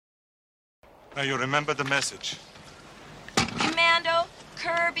Now you remember the message. Commando,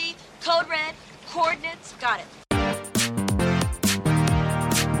 Kirby, Code Red, coordinates, got it.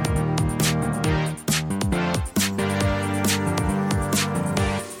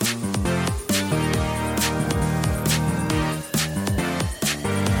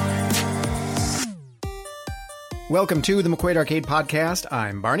 Welcome to the McQuaid Arcade Podcast.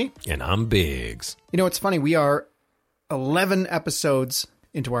 I'm Barney. And I'm Biggs. You know, it's funny. We are 11 episodes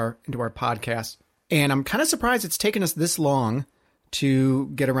into our podcast, and I'm kind of surprised it's taken us this long to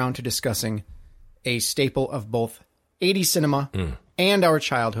get around to discussing a staple of both 80s cinema and our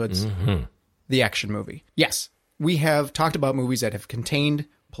childhoods, the action movie. Yes, we have talked about movies that have contained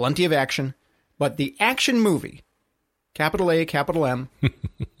plenty of action, but the action movie, capital A, capital M,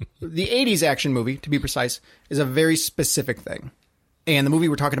 the 80s action movie, to be precise, is a very specific thing. And the movie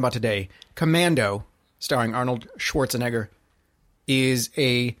we're talking about today, Commando, starring Arnold Schwarzenegger, is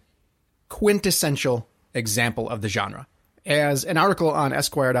a quintessential example of the genre. As an article on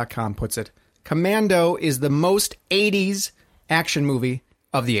Esquire.com puts it, Commando is the most 80s action movie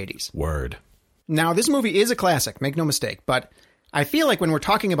of the 80s. Word. Now, this movie is a classic, make no mistake, but I feel like when we're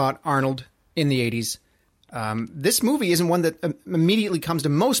talking about Arnold in the 80s, this movie isn't one that immediately comes to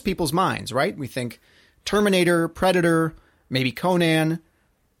most people's minds, right? We think Terminator, Predator, maybe Conan.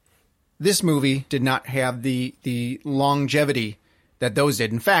 This movie did not have the longevity that those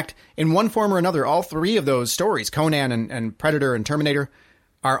did. In fact, in one form or another, all three of those stories, Conan and Predator and Terminator,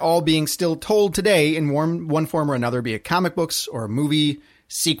 are all being still told today in one form or another, be it comic books or movie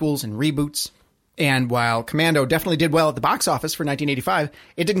sequels and reboots. And while Commando definitely did well at the box office for 1985,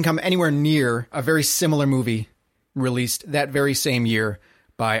 it didn't come anywhere near a very similar movie released that very same year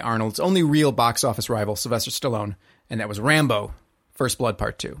by Arnold's only real box office rival, Sylvester Stallone, and that was Rambo, First Blood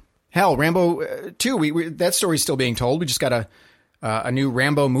Part 2. Hell, Rambo 2, that story's still being told. We just got a new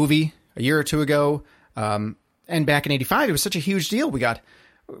Rambo movie a year or two ago. And back in 85, it was such a huge deal. We got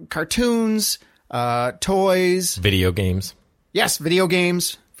cartoons, toys. Video games. Yes, video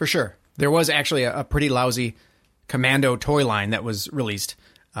games, for sure. There was actually a pretty lousy Commando toy line that was released,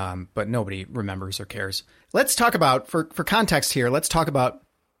 but nobody remembers or cares. Let's talk about, for context here, let's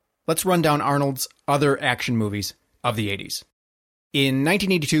run down Arnold's other action movies of the 80s. In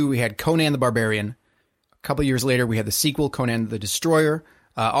 1982, we had Conan the Barbarian. A couple years later, we had the sequel, Conan the Destroyer.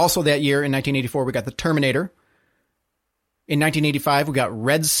 Also that year, in 1984, we got The Terminator. In 1985, we got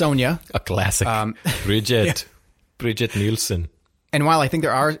Red Sonja. A classic. Bridget. Yeah. Bridget Nielsen. And while I think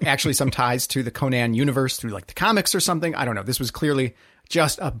there are actually some ties to the Conan universe through like the comics or something, I don't know. This was clearly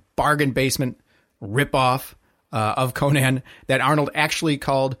just a bargain basement ripoff of Conan that Arnold actually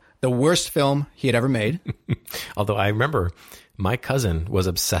called the worst film he had ever made. Although I remember my cousin was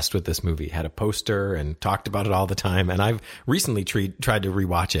obsessed with this movie, had a poster and talked about it all the time. And I've recently tried to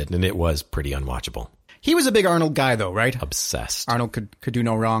rewatch it, and it was pretty unwatchable. He was a big Arnold guy, though, right? Obsessed. Arnold could do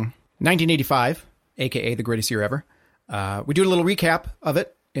no wrong. 1985, a.k.a. the greatest year ever. We do a little recap of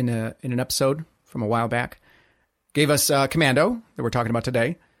it in an episode from a while back. Gave us Commando, that we're talking about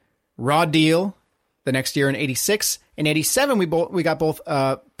today. Raw Deal, the next year in 86. In 87, we got both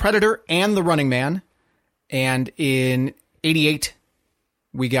Predator and The Running Man. And in 88,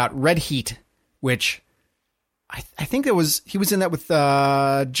 we got Red Heat, which I think he was in that with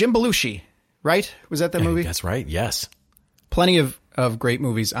Jim Belushi, right? Was that movie? That's right, yes. Plenty of great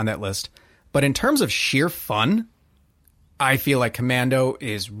movies on that list. But in terms of sheer fun, I feel like Commando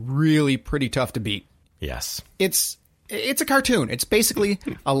is really pretty tough to beat. Yes. It's a cartoon. It's basically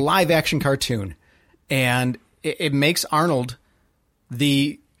a live-action cartoon. And it makes Arnold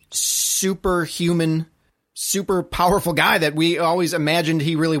the superhuman, super powerful guy that we always imagined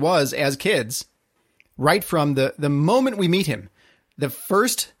he really was as kids. Right from the moment we meet him, the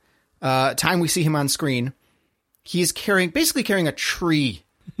first time we see him on screen, he's basically carrying a tree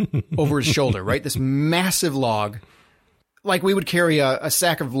over his shoulder, right? This massive log. Like we would carry a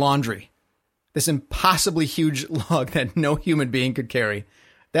sack of laundry. This impossibly huge log that no human being could carry.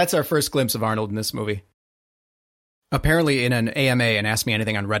 That's our first glimpse of Arnold in this movie. Apparently in an AMA and Ask Me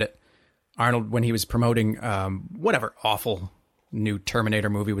Anything on Reddit, Arnold, when he was promoting whatever awful new Terminator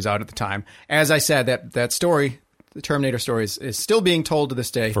movie was out at the time, as I said, that story, the Terminator story, is still being told to this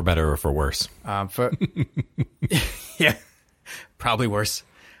day. For better or for worse. Yeah, probably worse.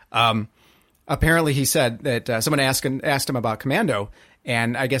 Apparently he said that someone asked him about Commando,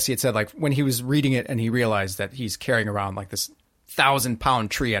 and I guess he had said like when he was reading it and he realized that he's carrying around like this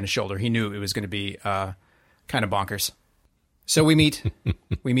 1,000-pound tree on his shoulder, he knew it was going to be kind of bonkers. So we meet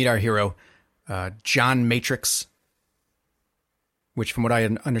our hero, John Matrix, which from what I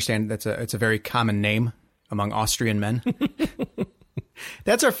understand, it's a very common name among Austrian men.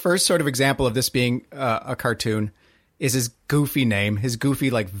 That's our first sort of example of this being a cartoon, is his goofy name, his goofy,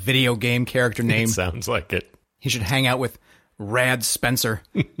 like, video game character name. It sounds like it. He should hang out with Rad Spencer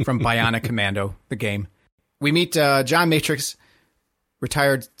from Bionic Commando, the game. We meet John Matrix,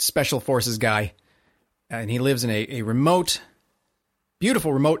 retired Special Forces guy, and he lives in a remote,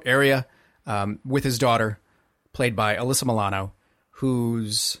 beautiful remote area with his daughter, played by Alyssa Milano,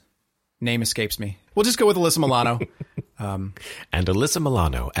 whose name escapes me. We'll just go with Alyssa Milano. And Alyssa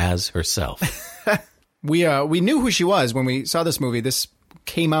Milano as herself. We knew who she was when we saw this movie. This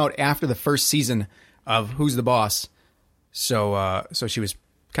came out after the first season of Who's the Boss, so she was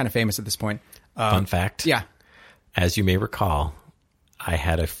kind of famous at this point. Fun fact. Yeah. As you may recall, I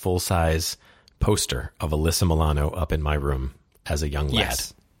had a full-size poster of Alyssa Milano up in my room as a young lad.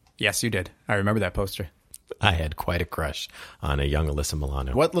 Yes, you did. I remember that poster. I had quite a crush on a young Alyssa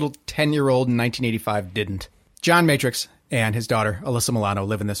Milano. What little 10-year-old in 1985 didn't? John Matrix and his daughter, Alyssa Milano,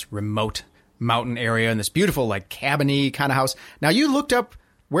 live in this remote mountain area in this beautiful, like, cabin-y kind of house. Now, you looked up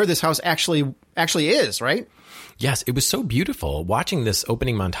where this house actually is, right? Yes, it was so beautiful. Watching this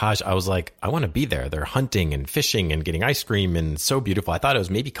opening montage, I was like, I want to be there. They're hunting and fishing and getting ice cream, and so beautiful. I thought it was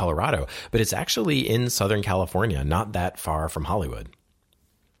maybe Colorado, but it's actually in Southern California, not that far from Hollywood.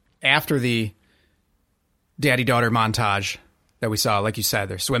 After the daddy-daughter montage that we saw, like you said,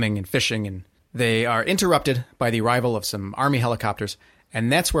 they're swimming and fishing, and they are interrupted by the arrival of some Army helicopters,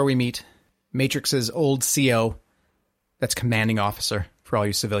 and that's where we meet Matrix's old CO, that's commanding officer for all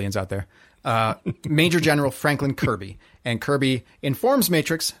you civilians out there, Major General Franklin Kirby. And Kirby informs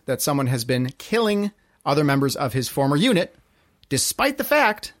Matrix that someone has been killing other members of his former unit, despite the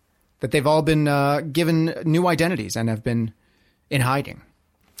fact that they've all been given new identities and have been in hiding.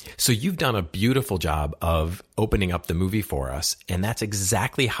 So you've done a beautiful job of opening up the movie for us, and that's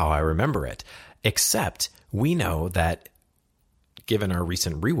exactly how I remember it. Except we know that, given our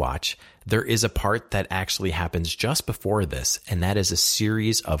recent rewatch, there is a part that actually happens just before this, and that is a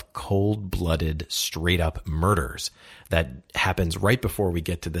series of cold-blooded, straight-up murders that happens right before we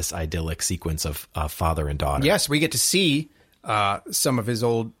get to this idyllic sequence of father and daughter. Yes, we get to see some of his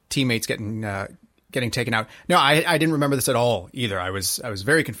old teammates getting taken out. No, I didn't remember this at all either. I was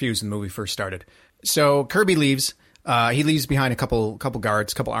very confused when the movie first started. So Kirby leaves. He leaves behind a couple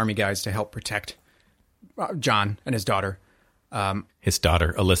guards, a couple army guys to help protect John and his daughter. His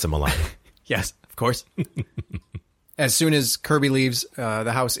daughter, Alyssa Milano. Yes, of course. As soon as Kirby leaves,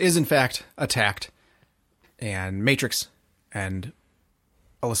 the house is in fact attacked, and Matrix and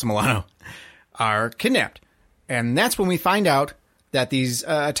Alyssa Milano are kidnapped. And that's when we find out that these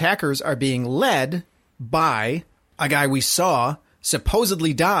attackers are being led by a guy we saw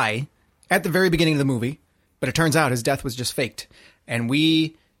supposedly die at the very beginning of the movie, but it turns out his death was just faked. And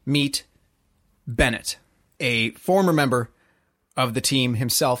we meet Bennett, a former member of the team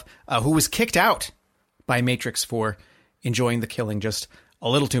himself, who was kicked out by Matrix for enjoying the killing just a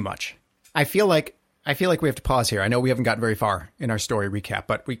little too much. I feel like we have to pause here. I know we haven't gotten very far in our story recap,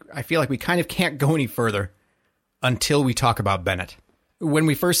 but I feel like we kind of can't go any further until we talk about Bennett. When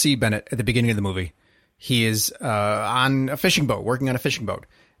we first see Bennett at the beginning of the movie, he is on a fishing boat, working on a fishing boat,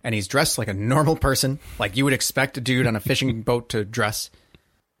 and he's dressed like a normal person, like you would expect a dude on a fishing boat to dress.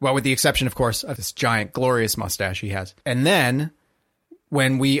 Well, with the exception, of course, of this giant, glorious mustache he has. And then,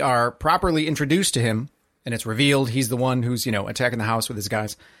 when we are properly introduced to him, and it's revealed he's the one who's, attacking the house with his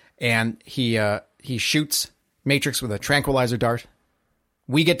guys, and he shoots Matrix with a tranquilizer dart,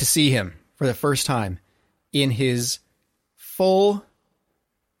 we get to see him for the first time in his full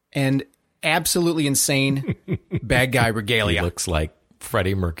and absolutely insane bad guy regalia. He looks like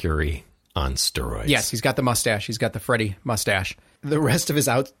Freddie Mercury on steroids. Yes, he's got the mustache. He's got the Freddie mustache. The rest of his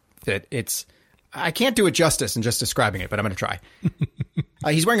outfit, I can't do it justice in just describing it, but I'm going to try.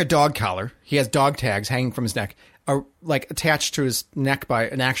 He's wearing a dog collar. He has dog tags hanging from his neck, attached to his neck by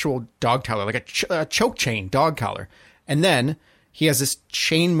an actual dog collar, like a choke chain dog collar. And then he has this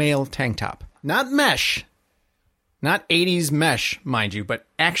chainmail tank top. Not mesh. Not 80s mesh, mind you, but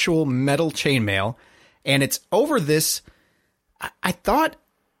actual metal chainmail. And it's over this. I thought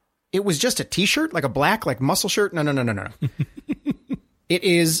it was just a t-shirt, like a black, muscle shirt. No. It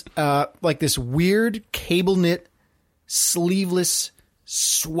is like this weird cable knit, sleeveless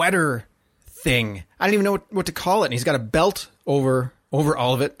sweater thing. I don't even know what to call it. And he's got a belt over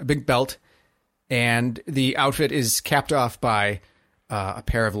all of it, a big belt. And the outfit is capped off by a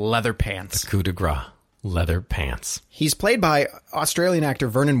pair of leather pants. The coup de grace, leather pants. He's played by Australian actor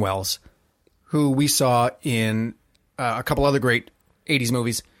Vernon Wells, who we saw in a couple other great 80s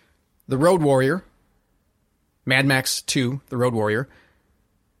movies. The Road Warrior, Mad Max 2, The Road Warrior.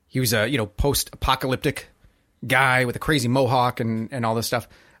 He was a, post-apocalyptic guy with a crazy mohawk and all this stuff.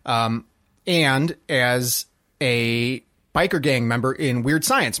 And as a biker gang member in Weird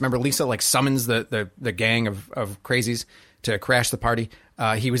Science. Remember Lisa like summons the gang of crazies to crash the party?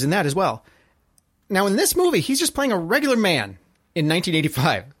 He was in that as well. Now in this movie, he's just playing a regular man in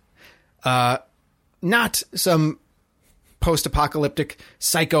 1985. Not some post-apocalyptic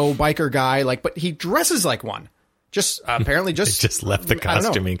psycho biker guy, but he dresses like one. Just apparently They just left the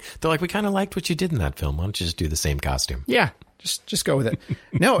costuming. They're like, we kind of liked what you did in that film. Why don't you just do the same costume? Yeah, just go with it.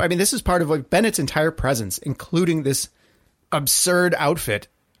 No, I mean, this is part of Bennett's entire presence, including this absurd outfit.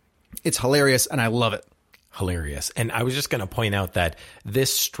 It's hilarious, and I love it. Hilarious. And I was just going to point out that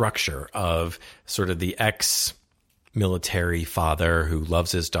this structure of sort of the ex-military father who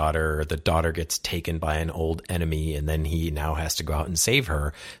loves his daughter, the daughter gets taken by an old enemy, and then he now has to go out and save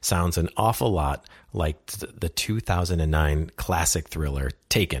her, sounds an awful lot like the 2009 classic thriller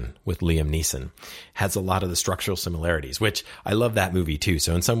Taken with Liam Neeson. Has a lot of the structural similarities, which I love that movie too.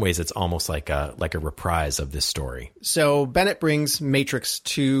 So in some ways, it's almost like a reprise of this story. So Bennett brings Matrix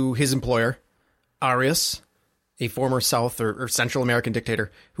to his employer, Arias, a former South or Central American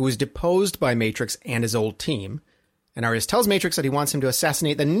dictator who was deposed by Matrix and his old team. And Arias tells Matrix that he wants him to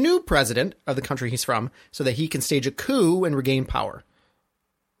assassinate the new president of the country he's from so that he can stage a coup and regain power.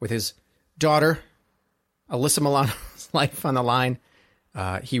 With his daughter, Alyssa Milano's life on the line,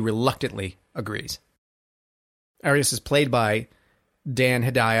 he reluctantly agrees. Arias is played by Dan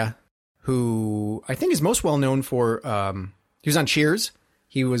Hedaya, who I think is most well known for, he was on Cheers.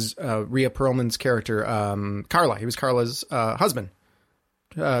 He was Rhea Perlman's character, Carla. He was Carla's husband,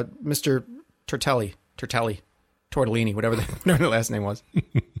 Mr. Tortellini, whatever the last name was.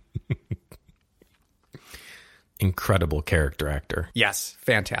 Incredible character actor. Yes,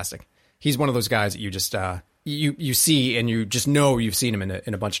 fantastic. He's one of those guys that you just you see and you just know you've seen him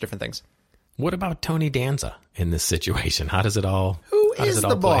in a bunch of different things. What about Tony Danza in this situation? How does it all? Who is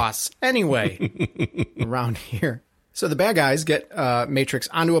the boss anyway around here? So the bad guys get Matrix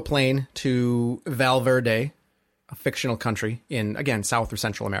onto a plane to Valverde, a fictional country in, again, South or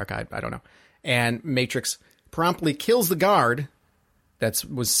Central America. I don't know. And Matrix promptly kills the guard that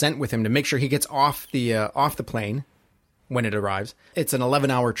was sent with him to make sure he gets off the plane when it arrives. It's an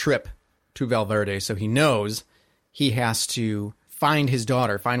 11-hour trip to Valverde, so he knows he has to find his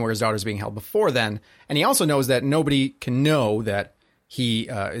daughter, find where his daughter's being held before then. And he also knows that nobody can know that he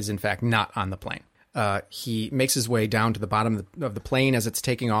is, in fact, not on the plane. He makes his way down to the bottom of the plane as it's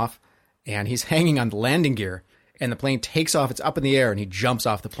taking off, and he's hanging on the landing gear, and the plane takes off. It's up in the air, and he jumps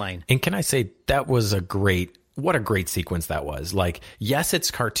off the plane. And can I say, that was what a great sequence that was. Yes,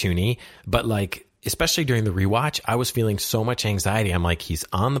 it's cartoony, but especially during the rewatch, I was feeling so much anxiety. I'm like, he's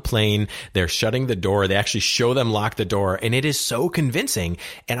on the plane. They're shutting the door. They actually show them lock the door. And it is so convincing.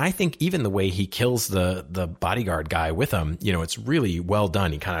 And I think even the way he kills the bodyguard guy with him, it's really well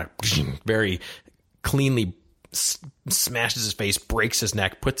done. He kind of very cleanly smashes his face, breaks his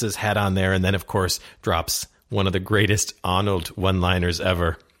neck, puts his head on there. And then, of course, drops one of the greatest Arnold one-liners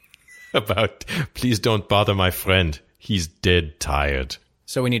ever about, please don't bother my friend. He's dead tired.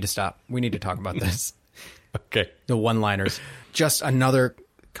 So we need to stop. We need to talk about this. Okay. The one-liners. Just another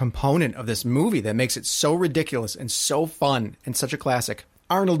component of this movie that makes it so ridiculous and so fun and such a classic.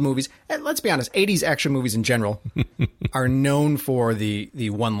 Arnold movies, and let's be honest, 80s action movies in general are known for the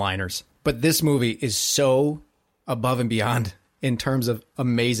one-liners. But this movie is so above and beyond in terms of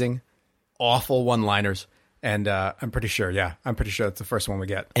amazing, awful one-liners. And I'm pretty sure that's the first one we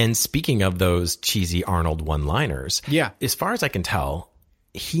get. And speaking of those cheesy Arnold one-liners, as far as I can tell,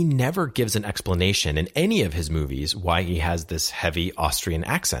 he never gives an explanation in any of his movies why he has this heavy Austrian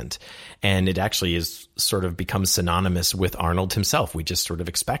accent. And it actually is sort of becomes synonymous with Arnold himself. We just sort of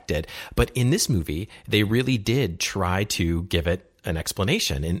expect it. But in this movie, they really did try to give it an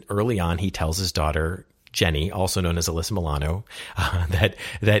explanation. And early on, he tells his daughter, Jenny, also known as Alyssa Milano,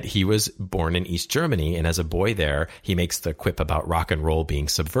 that he was born in East Germany. And as a boy there, he makes the quip about rock and roll being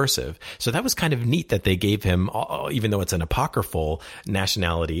subversive. So that was kind of neat that they gave him, even though it's an apocryphal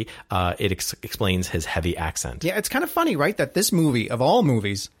nationality, it explains his heavy accent. Yeah, it's kind of funny, right? That this movie, of all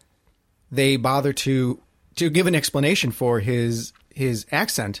movies, they bother to give an explanation for his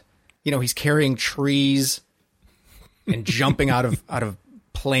accent. He's carrying trees and jumping out of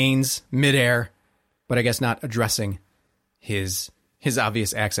planes midair. But I guess not addressing his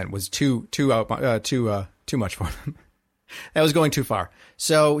obvious accent was too much for him. That was going too far.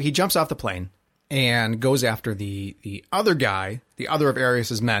 So he jumps off the plane and goes after the other guy, the other of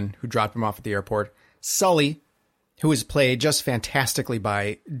Arias's men who dropped him off at the airport, Sully, who is played just fantastically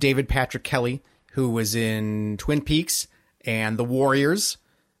by David Patrick Kelly, who was in Twin Peaks and The Warriors.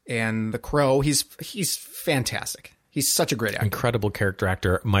 and The Crow. He's fantastic. He's such a great actor. Incredible character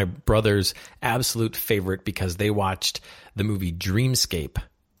actor. My brother's absolute favorite because they watched the movie Dreamscape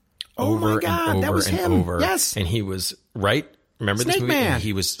over and over and over. Yes. And he was, right? Remember this Snake movie? Man. And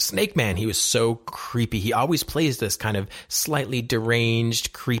he was Snake Man. He was so creepy. He always plays this kind of slightly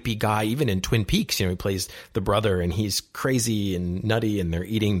deranged, creepy guy. Even in Twin Peaks, he plays the brother, and he's crazy and nutty, and they're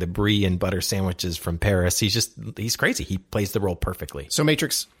eating the brie and butter sandwiches from Paris. He's crazy. He plays the role perfectly. So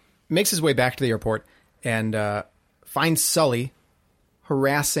Matrix makes his way back to the airport and finds Sully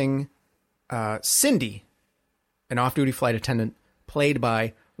harassing Cindy, an off-duty flight attendant played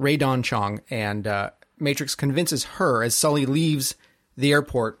by Ray Dawn Chong, and Matrix convinces her as Sully leaves the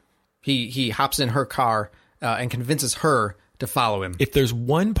airport. He hops in her car and convinces her to follow him. If there's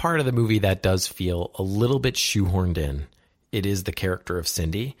one part of the movie that does feel a little bit shoehorned in, it is the character of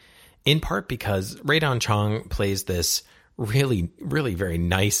Cindy, in part because Ray Dawn Chong plays this really, really very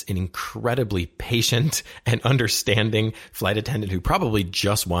nice and incredibly patient and understanding flight attendant who probably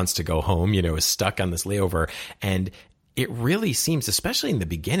just wants to go home, is stuck on this layover. And it really seems, especially in the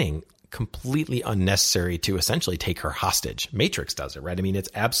beginning, completely unnecessary to essentially take her hostage. Matrix does it, right? I mean, it's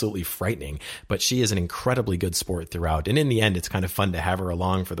absolutely frightening, but she is an incredibly good sport throughout. And in the end, it's kind of fun to have her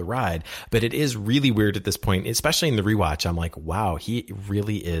along for the ride. But it is really weird at this point, especially in the rewatch. I'm like, wow, he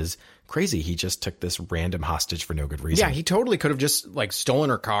really is crazy. He just took this random hostage for no good reason. Yeah, he totally could have just stolen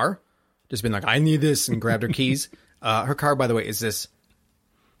her car, just been like, I need this, and grabbed her keys. Her car, by the way, is this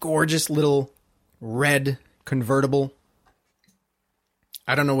gorgeous little red convertible.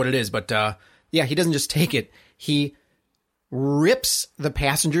 I don't know what it is, but he doesn't just take it. He rips the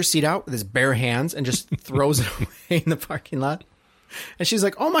passenger seat out with his bare hands and just throws it away in the parking lot. And she's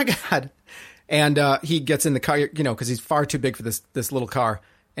like, oh my God. And he gets in the car, because he's far too big for this little car.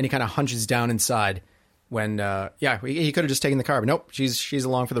 And he kind of hunches down inside when, he could have just taken the car. But nope, she's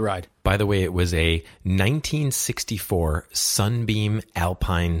along for the ride. By the way, it was a 1964 Sunbeam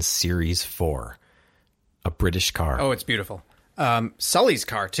Alpine Series 4, a British car. Oh, it's beautiful. Sully's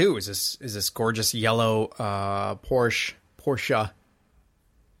car too is this gorgeous yellow Porsche.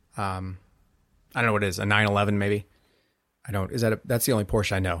 I don't know what it is, a 911 maybe. That's the only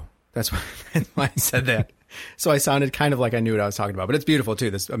Porsche I know. That's why I said that. So I sounded kind of like I knew what I was talking about. But it's beautiful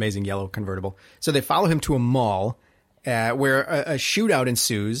too, this amazing yellow convertible. So they follow him to a mall where a shootout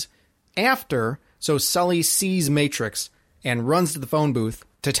ensues so Sully sees Matrix and runs to the phone booth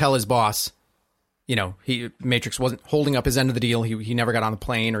to tell his boss, Matrix wasn't holding up his end of the deal. He never got on the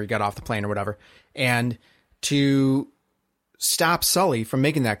plane, or he got off the plane or whatever. And to stop Sully from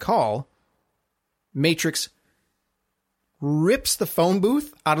making that call, Matrix rips the phone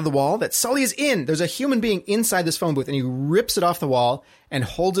booth out of the wall that Sully is in. There's a human being inside this phone booth, and he rips it off the wall and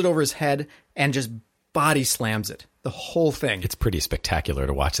holds it over his head and just body slams it. The whole thing. It's pretty spectacular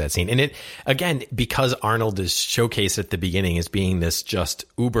to watch that scene. And it, again, because Arnold is showcased at the beginning as being this just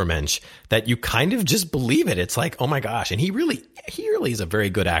Ubermensch, that you kind of just believe it. It's like, oh my gosh. And he really is a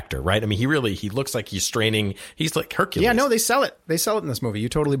very good actor, right? I mean, he looks like he's straining. He's like Hercules. Yeah, no, they sell it. They sell it in this movie. You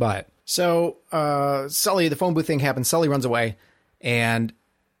totally buy it. So, Sully, the phone booth thing happens. Sully runs away, and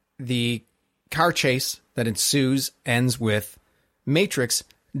the car chase that ensues ends with Matrix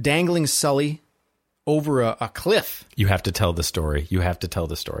dangling Sully over a cliff. You have to tell the story.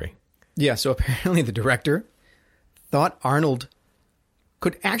 Yeah, so apparently the director thought Arnold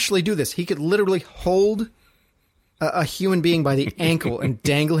could actually do this. He could literally hold a human being by the ankle and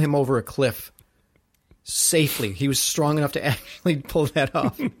dangle him over a cliff safely. He was strong enough to actually pull that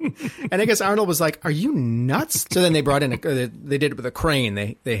off. And I guess Arnold was like, are you nuts? So then they brought in, they did it with a crane.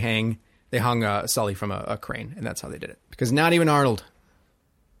 They hung Sully from a crane, and that's how they did it. Because not even Arnold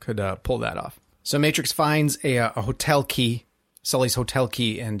could pull that off. So Matrix finds a hotel key, Sully's hotel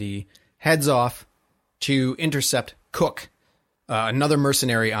key, and he heads off to intercept Cook, another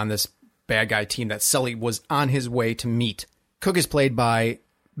mercenary on this bad guy team that Sully was on his way to meet. Cook is played by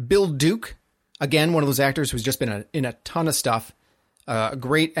Bill Duke, again, one of those actors who's just been in a ton of stuff. A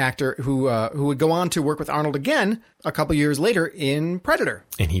great actor who would go on to work with Arnold again a couple years later in Predator.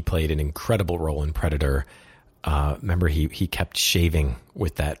 And he played an incredible role in Predator. Remember, he kept shaving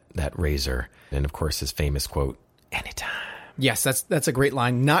with that razor. And, of course, his famous quote, anytime. Yes, that's a great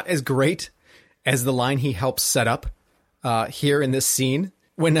line. Not as great as the line he helps set up here in this scene.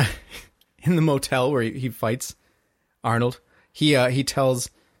 When in the motel where he fights Arnold, he tells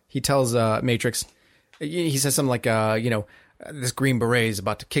Matrix, he says something like, this Green Beret is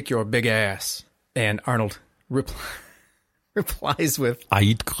about to kick your big ass. And Arnold replies with, I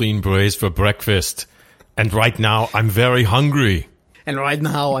eat Green Berets for breakfast. And right now, I'm very hungry. And right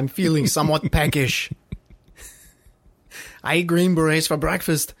now, I'm feeling somewhat peckish. I eat green berets for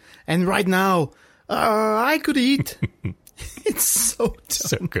breakfast, and right now, I could eat. It's so dumb.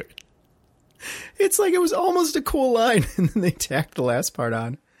 So good. It's like it was almost a cool line, and then they tacked the last part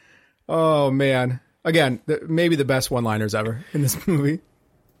on. Oh, man. Again, maybe the best one-liners ever in this movie.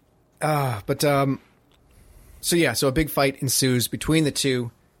 So a big fight ensues between the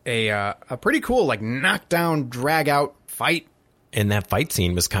two. A pretty cool, like, knockdown, drag-out fight. And that fight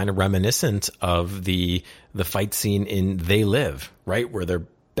scene was kind of reminiscent of the fight scene in They Live, right? Where they're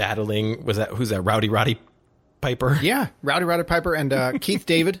battling. Who's that? Rowdy Roddy Piper? Yeah, Rowdy Roddy Piper and Keith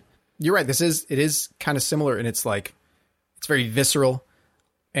David. You're right. It is kind of similar, and it's very visceral.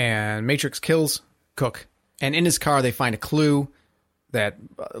 And Matrix kills Cook, and in his car they find a clue that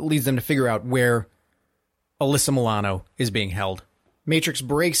leads them to figure out where Alyssa Milano is being held. Matrix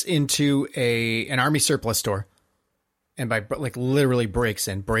breaks into an army surplus store, and by literally breaks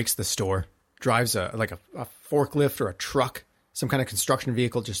the store, drives a forklift or a truck, some kind of construction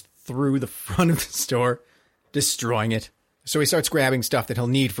vehicle, just through the front of the store, destroying it. So he starts grabbing stuff that he'll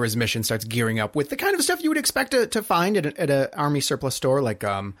need for his mission, starts gearing up with the kind of stuff you would expect to find at an army surplus store, like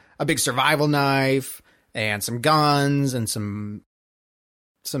a big survival knife and some guns and some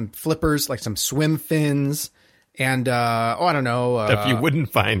flippers, like some swim fins, and I don't know. Stuff you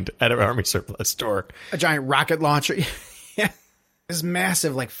wouldn't find at an army surplus store. A giant rocket launcher. Yeah. This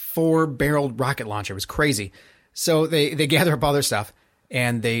massive, 4-barreled rocket launcher. It was crazy. So they gather up all their stuff,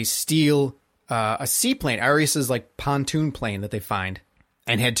 and they steal a seaplane, Arius's pontoon plane that they find,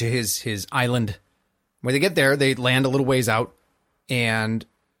 and head to his island. When they get there, they land a little ways out, and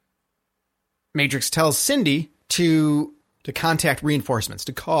Matrix tells Cindy to contact reinforcements,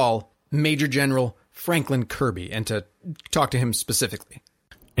 to call Major General Franklin Kirby, and to talk to him specifically.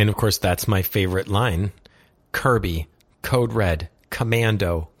 And of course, that's my favorite line. Kirby, Code Red,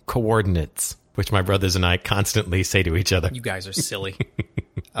 Commando, coordinates, which my brothers and I constantly say to each other. You guys are silly.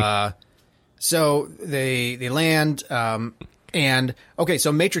 So they land, and okay,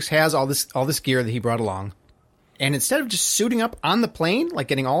 so Matrix has all this gear that he brought along, and instead of just suiting up on the plane, like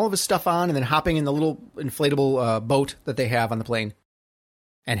getting all of his stuff on and then hopping in the little inflatable boat that they have on the plane,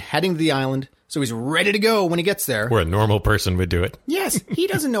 and heading to the island, so he's ready to go when he gets there. Where a normal person would do it. Yes, he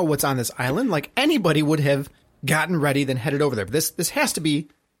doesn't know what's on this island. Like anybody would have gotten ready, then headed over there. But this has to be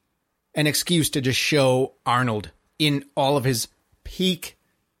an excuse to just show Arnold in all of his peak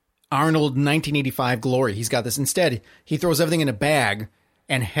Arnold 1985 glory. He's got this. Instead, he throws everything in a bag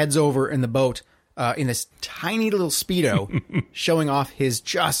and heads over in the boat in this tiny little Speedo, showing off his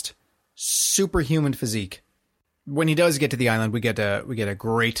just superhuman physique. When he does get to the island, we get a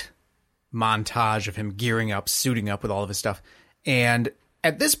great montage of him gearing up, suiting up with all of his stuff. And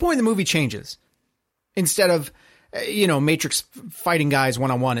at this point, the movie changes. Instead of, Matrix fighting guys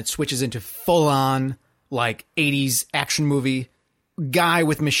one-on-one, it switches into full-on, 80s action movie. Guy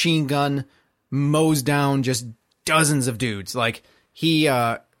with machine gun mows down just dozens of dudes.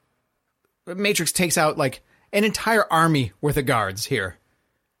 Matrix takes out an entire army worth of guards here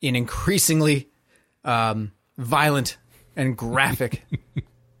in increasingly violent and graphic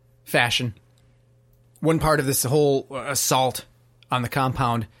fashion. One part of this whole assault on the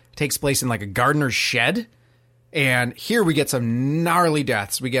compound takes place in a gardener's shed, and here we get some gnarly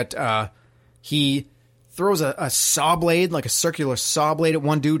deaths. We get he throws a saw blade, a circular saw blade at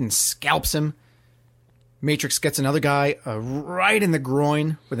one dude and scalps him. Matrix gets another guy right in the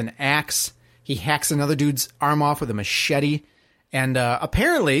groin with an axe. He hacks another dude's arm off with a machete. And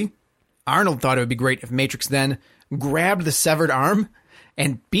apparently, Arnold thought it would be great if Matrix then grabbed the severed arm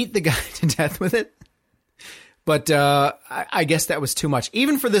and beat the guy to death with it. But I guess that was too much.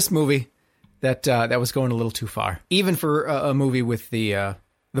 Even for this movie, that was going a little too far. Even for a movie with the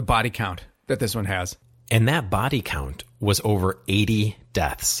body count that this one has. And that body count was over 80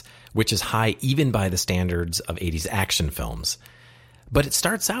 deaths, which is high even by the standards of 80s action films. But it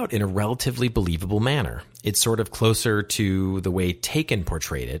starts out in a relatively believable manner. It's sort of closer to the way Taken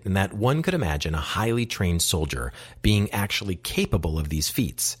portrayed it, in that one could imagine a highly trained soldier being actually capable of these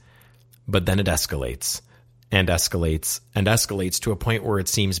feats. But then it escalates, and escalates, and escalates to a point where it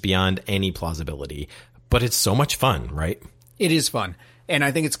seems beyond any plausibility. But it's so much fun, right? It is fun. And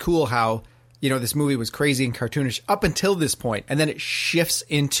I think it's cool how this movie was crazy and cartoonish up until this point, and then it shifts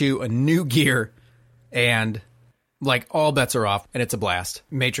into a new gear, and all bets are off, and it's a blast.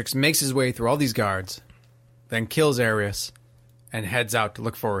 Matrix makes his way through all these guards, then kills Arius, and heads out to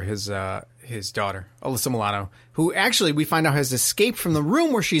look for his daughter, Alyssa Milano, who actually we find out has escaped from the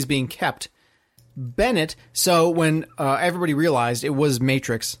room where she's being kept. Bennett. So when everybody realized it was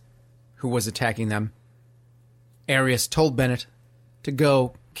Matrix who was attacking them, Arius told Bennett to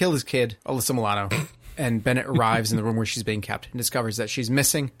go kill his kid, Alyssa Milano, And Bennett arrives in the room where she's being kept and discovers that she's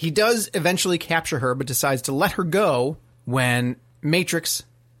missing. He does eventually capture her, but decides to let her go when Matrix,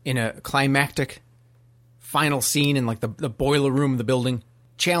 in a climactic final scene in like the boiler room of the building,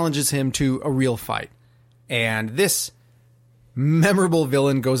 challenges him to a real fight. And this memorable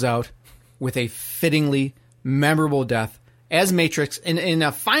villain goes out with a fittingly memorable death as Matrix, in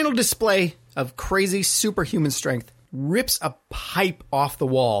a final display of crazy superhuman strength, rips a pipe off the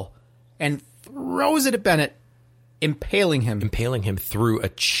wall and throws it at Bennett, impaling him. Impaling him through a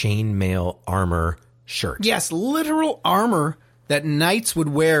chainmail armor shirt. Yes, literal armor that knights would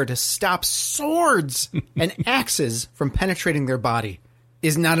wear to stop swords and axes from penetrating their body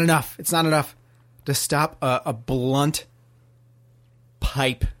is not enough. It's not enough to stop a blunt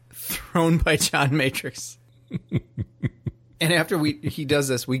pipe thrown by John Matrix. And after he does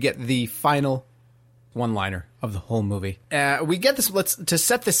this, we get the final one-liner of the whole movie. We get this, to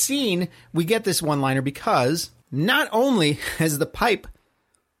set the scene, we get this one-liner because not only has the pipe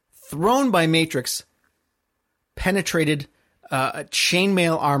thrown by Matrix penetrated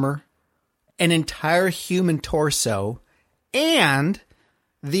chainmail armor, an entire human torso, and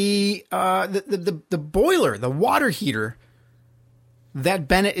the boiler, the water heater that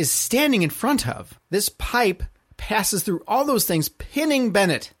Bennett is standing in front of. This pipe passes through all those things, pinning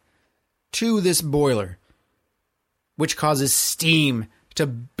Bennett to this boiler, which causes steam to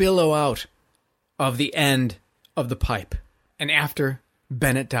billow out of the end of the pipe. And after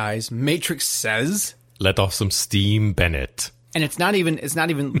Bennett dies, Matrix says, "Let off some steam, Bennett." And it's not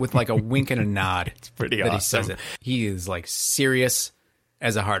even with like a wink and a nod. It's pretty that awesome. He says it. He is like serious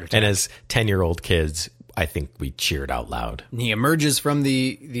as a heart attack. And as 10-year-old kids, I think we cheered out loud. He emerges from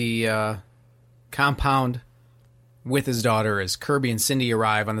the compound with his daughter as Kirby and Cindy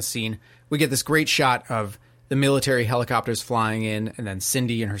arrive on the scene. We get this great shot of the military helicopters flying in, and then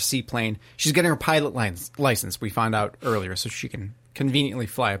Cindy in her seaplane. She's getting her pilot license, we found out earlier, so she can conveniently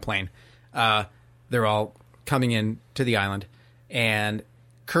fly a plane. They're all coming in to the island, and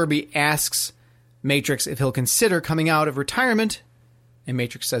Kirby asks Matrix if he'll consider coming out of retirement, and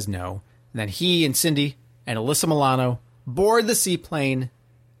Matrix says no. And then he and Cindy and Alyssa Milano board the seaplane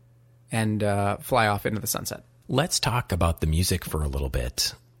and fly off into the sunset. Let's talk about the music for a little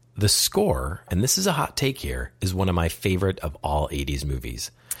bit. The score, and this is a hot take here, is one of my favorite of all 80s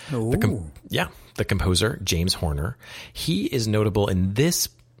movies. The composer, James Horner, he is notable in this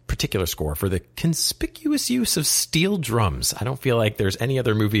particular score for the conspicuous use of steel drums. I don't feel like there's any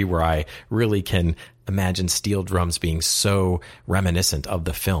other movie where I really can imagine steel drums being so reminiscent of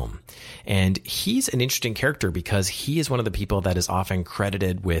the film. And he's an interesting character because he is one of the people that is often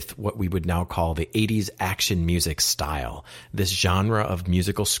credited with what we would now call the 80s action music style, this genre of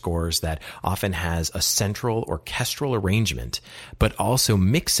musical scores that often has a central orchestral arrangement, but also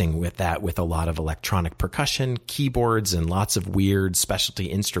mixing with that with a lot of electronic percussion, keyboards, and lots of weird specialty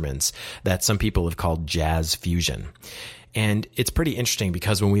instruments that some people have called jazz fusion. And it's pretty interesting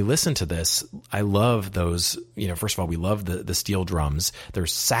because when we listen to this, I love those, first of all, we love the steel drums.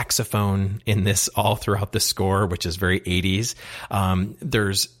 There's saxophone in this all throughout the score, which is very 80s.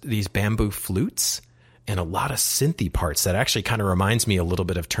 There's these bamboo flutes and a lot of synthy parts that actually kind of reminds me a little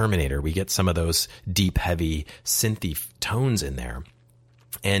bit of Terminator. We get some of those deep, heavy synthy tones in there.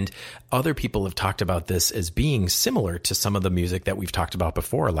 And other people have talked about this as being similar to some of the music that we've talked about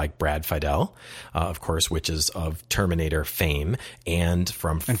before, like Brad Fiedel, of course, which is of Terminator fame, and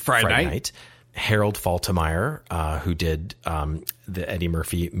from Friday Night. Harold Faltermeyer, who did the Eddie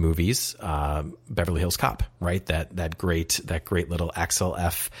Murphy movies, Beverly Hills Cop, right? That great little Axel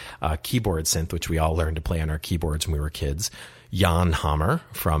F keyboard synth, which we all learned to play on our keyboards when we were kids. Jan Hammer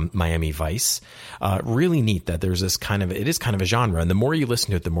from Miami Vice. Really neat that there's this it is kind of a genre. And the more you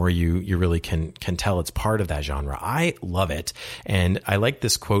listen to it, the more you really can tell it's part of that genre. I love it. And I like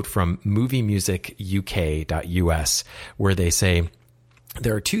this quote from moviemusicuk.us where they say,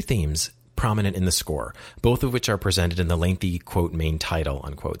 there are two themes prominent in the score, both of which are presented in the lengthy, quote, main title,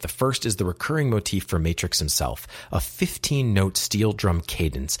 unquote. The first is the recurring motif for Matrix himself, a 15-note steel drum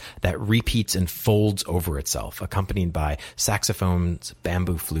cadence that repeats and folds over itself, accompanied by saxophones,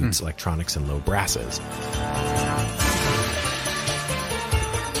 bamboo flutes, electronics, and low brasses.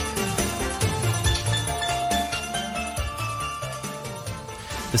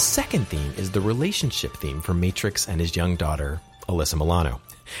 The second theme is the relationship theme for Matrix and his young daughter, Alyssa Milano.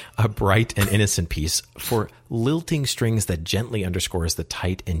 A bright and innocent piece for lilting strings that gently underscores the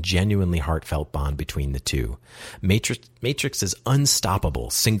tight and genuinely heartfelt bond between the two. Matrix's unstoppable,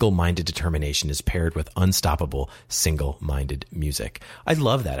 single-minded determination is paired with unstoppable, single-minded music. I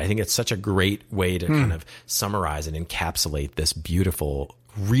love that. I think it's such a great way to kind of summarize and encapsulate this beautiful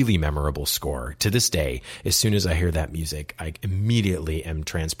really memorable score. To this day, as soon as I hear that music, I immediately am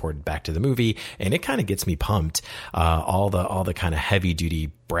transported back to the movie, and it kind of gets me pumped. All the kind of heavy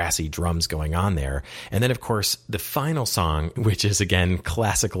duty brassy drums going on there. And then of course the final song, which is again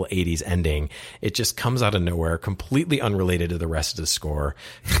classical 80s ending, it just comes out of nowhere, completely unrelated to the rest of the score.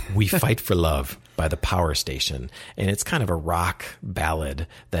 We Fight for Love by the Power Station. And it's kind of a rock ballad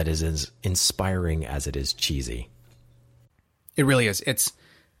that is as inspiring as it is cheesy. It really is. It's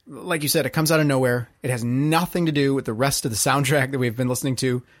like you said, it comes out of nowhere. It has nothing to do with the rest of the soundtrack that we've been listening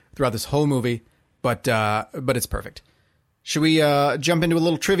to throughout this whole movie, but it's perfect. Should we jump into a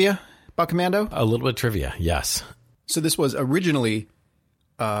little trivia about Commando? A little bit of trivia, yes. So this was originally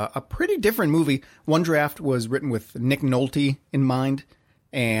a pretty different movie. One draft was written with Nick Nolte in mind,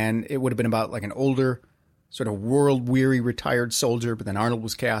 and it would have been about like an older, sort of world-weary retired soldier, but then Arnold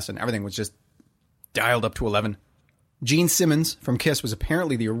was cast, and everything was just dialed up to 11. Gene Simmons from Kiss was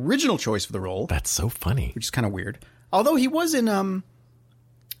apparently the original choice for the role. That's so funny. Which is kind of weird. Although he was in,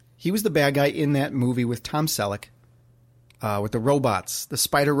 he was the bad guy in that movie with Tom Selleck, with the robots, the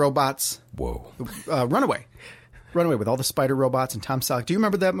spider robots. Whoa. Runaway with all the spider robots and Tom Selleck. Do you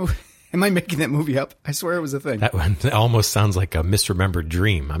remember that movie? Am I making that movie up? I swear it was a thing. That one almost sounds like a misremembered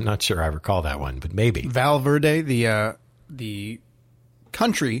dream. I'm not sure I recall that one, but maybe. Val Verde, the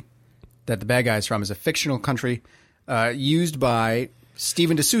country that the bad guy's from, is a fictional country used by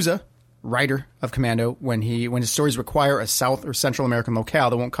Steven D'Souza, writer of Commando, when his stories require a South or Central American locale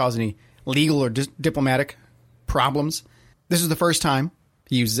that won't cause any legal or diplomatic problems. This is the first time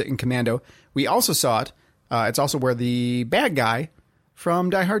he uses it in Commando. We also saw it. It's also where the bad guy from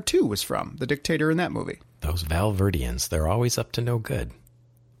Die Hard 2 was from, the dictator in that movie. Those Valverdians, they're always up to no good.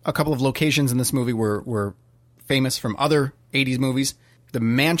 A couple of locations in this movie were famous from other 80s movies. The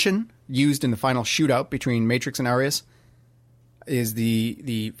mansion used in the final shootout between Matrix and Arius is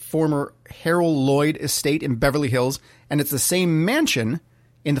the former Harold Lloyd estate in Beverly Hills, and it's the same mansion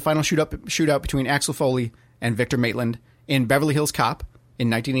in the final shootout between Axel Foley and Victor Maitland in Beverly Hills Cop in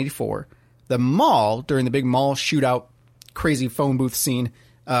 1984. The mall, during the big mall shootout, crazy phone booth scene,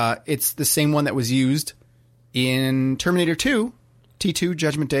 it's the same one that was used in Terminator 2, T2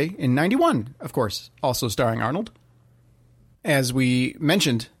 Judgment Day in 91, of course, also starring Arnold. As we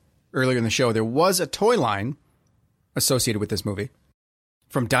mentioned earlier in the show, there was a toy line associated with this movie.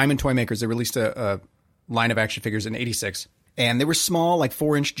 From Diamond Toy Makers, they released a line of action figures in 86. And they were small, like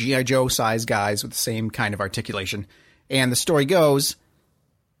 4-inch G.I. Joe size guys with the same kind of articulation. And the story goes,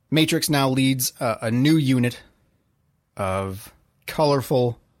 Matrix now leads a new unit of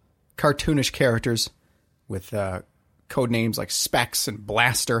colorful, cartoonish characters with code names like Specs and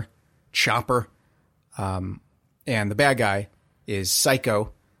Blaster, Chopper. And the bad guy is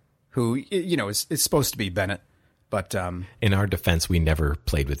Psycho, who, is supposed to be Bennett. But in our defense, we never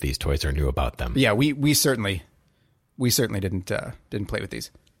played with these toys or knew about them. Yeah, we certainly didn't play with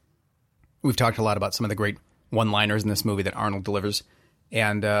these. We've talked a lot about some of the great one-liners in this movie that Arnold delivers,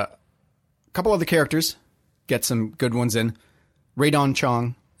 and a couple other characters get some good ones in. Ray Dawn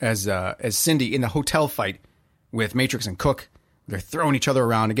Chong as Cindy in the hotel fight with Matrix and Cook. They're throwing each other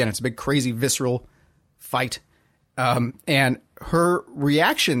around. Again, it's a big, crazy, visceral fight. And her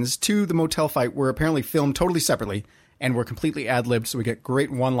reactions to the motel fight were apparently filmed totally separately and were completely ad-libbed, so we get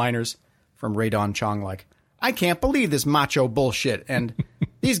great one-liners from Ray Dawn Chong like, I can't believe this macho bullshit, and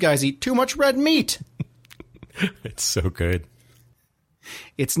these guys eat too much red meat. It's so good.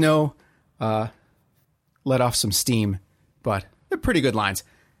 It's no let off some steam, but they're pretty good lines.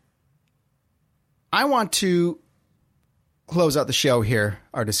 I want to close out the show here,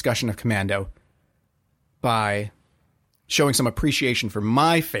 our discussion of Commando, by showing some appreciation for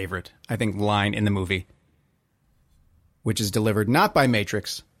my favorite, I think, line in the movie, which is delivered not by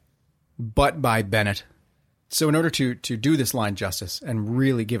Matrix, but by Bennett. So in order to do this line justice and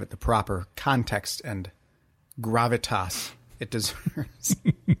really give it the proper context and gravitas it deserves,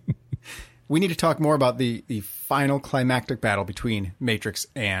 we need to talk more about the final climactic battle between Matrix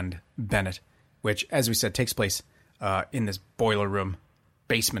and Bennett, which, as we said, takes place in this boiler room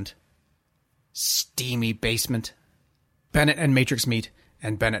basement. Steamy basement. Bennett and Matrix meet,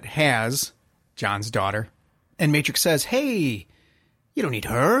 and Bennett has John's daughter. And Matrix says, hey, you don't need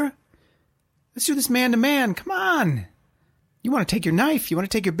her. Let's do this man-to-man. Come on. You want to take your knife. You want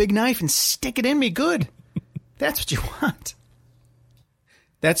to take your big knife and stick it in me good. That's what you want.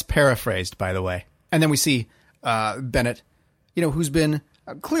 That's paraphrased, by the way. And then we see Bennett, who's been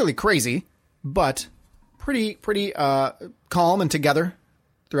clearly crazy, but pretty calm and together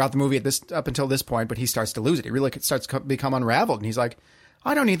throughout the movie up until this point, but he starts to lose it. He really starts to become unraveled, and he's like,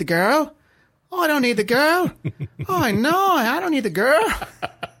 I don't need the girl. Oh, I don't need the girl. Oh, no, I don't need the girl.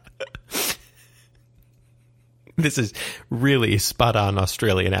 This is really spot on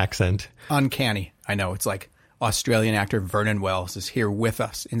Australian accent. Uncanny. I know. It's like Australian actor Vernon Wells is here with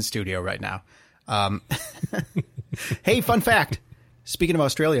us in studio right now. Hey, fun fact. Speaking of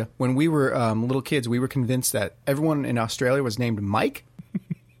Australia, when we were little kids, we were convinced that everyone in Australia was named Mike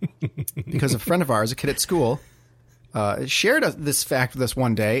because a friend of ours, a kid at school, shared this fact with us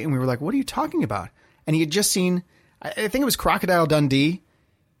one day, and we were like, what are you talking about? And he had just seen, I think it was Crocodile Dundee,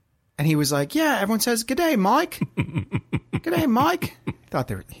 and he was like, yeah, everyone says, "G'day, Mike." "G'day, Mike."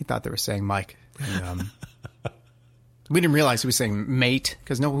 He thought they were saying Mike. And, we didn't realize he was saying mate,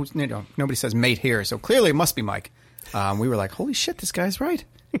 because nobody says mate here, so clearly it must be Mike. We were like, holy shit, this guy's right.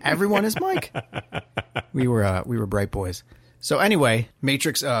 Everyone is Mike. We were bright boys. So anyway,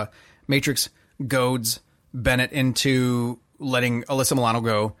 Matrix goads Bennett into letting Alyssa Milano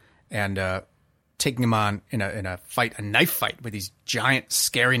go and taking him on in a fight, a knife fight with these giant,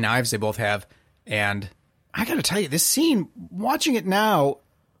 scary knives they both have. And I got to tell you, this scene, watching it now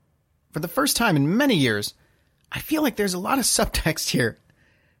for the first time in many years, I feel like there's a lot of subtext here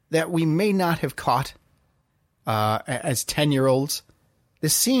that we may not have caught as 10-year-olds.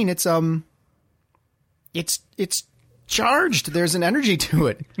 This scene, it's charged. There's an energy to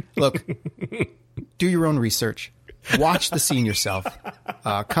it. Look, do your own research. Watch the scene yourself.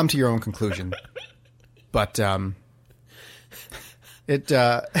 Come to your own conclusion. But it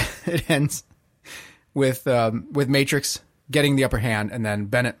ends with Matrix getting the upper hand, and then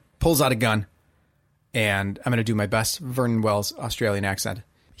Bennett pulls out a gun, and I'm going to do my best Vernon Wells Australian accent.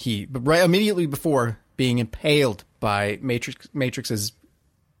 Right immediately before being impaled by Matrix's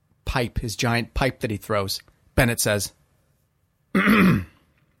pipe, his giant pipe that he throws, Bennett says,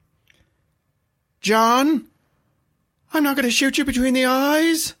 "John, I'm not going to shoot you between the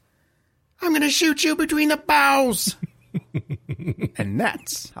eyes. I'm going to shoot you between the bows." And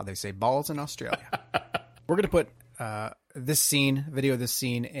that's how they say balls in Australia. We're going to put video of this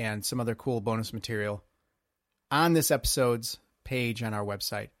scene, and some other cool bonus material on this episode's page on our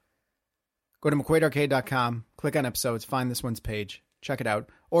website. Go to McQuaidArcade.com, click on episodes, find this one's page, check it out.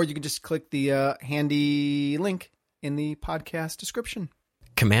 Or you can just click the handy link in the podcast description.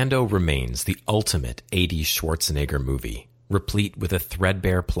 Commando remains the ultimate 80s Schwarzenegger movie, replete with a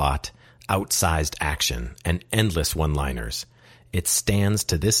threadbare plot, outsized action, and endless one-liners. It stands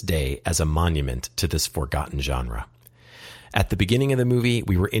to this day as a monument to this forgotten genre. At the beginning of the movie,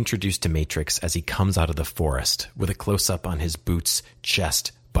 we were introduced to Matrix as he comes out of the forest with a close-up on his boots,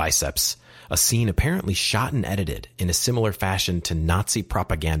 chest, biceps, a scene apparently shot and edited in a similar fashion to Nazi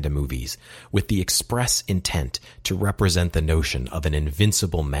propaganda movies, with the express intent to represent the notion of an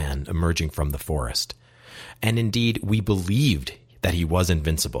invincible man emerging from the forest. And indeed, we believed that he was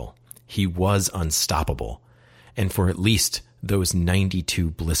invincible. He was unstoppable. And for at least those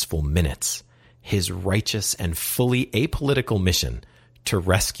 92 blissful minutes, his righteous and fully apolitical mission to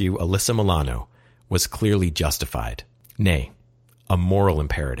rescue Alyssa Milano was clearly justified. Nay, a moral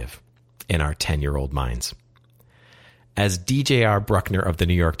imperative in our 10-year-old minds. As D.J.R. Bruckner of the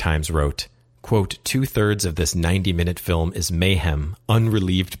New York Times wrote, quote, 2/3 of this 90-minute film is mayhem,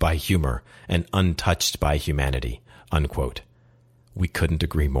 unrelieved by humor and untouched by humanity, unquote. We couldn't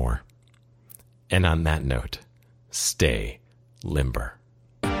agree more. And on that note, stay limber.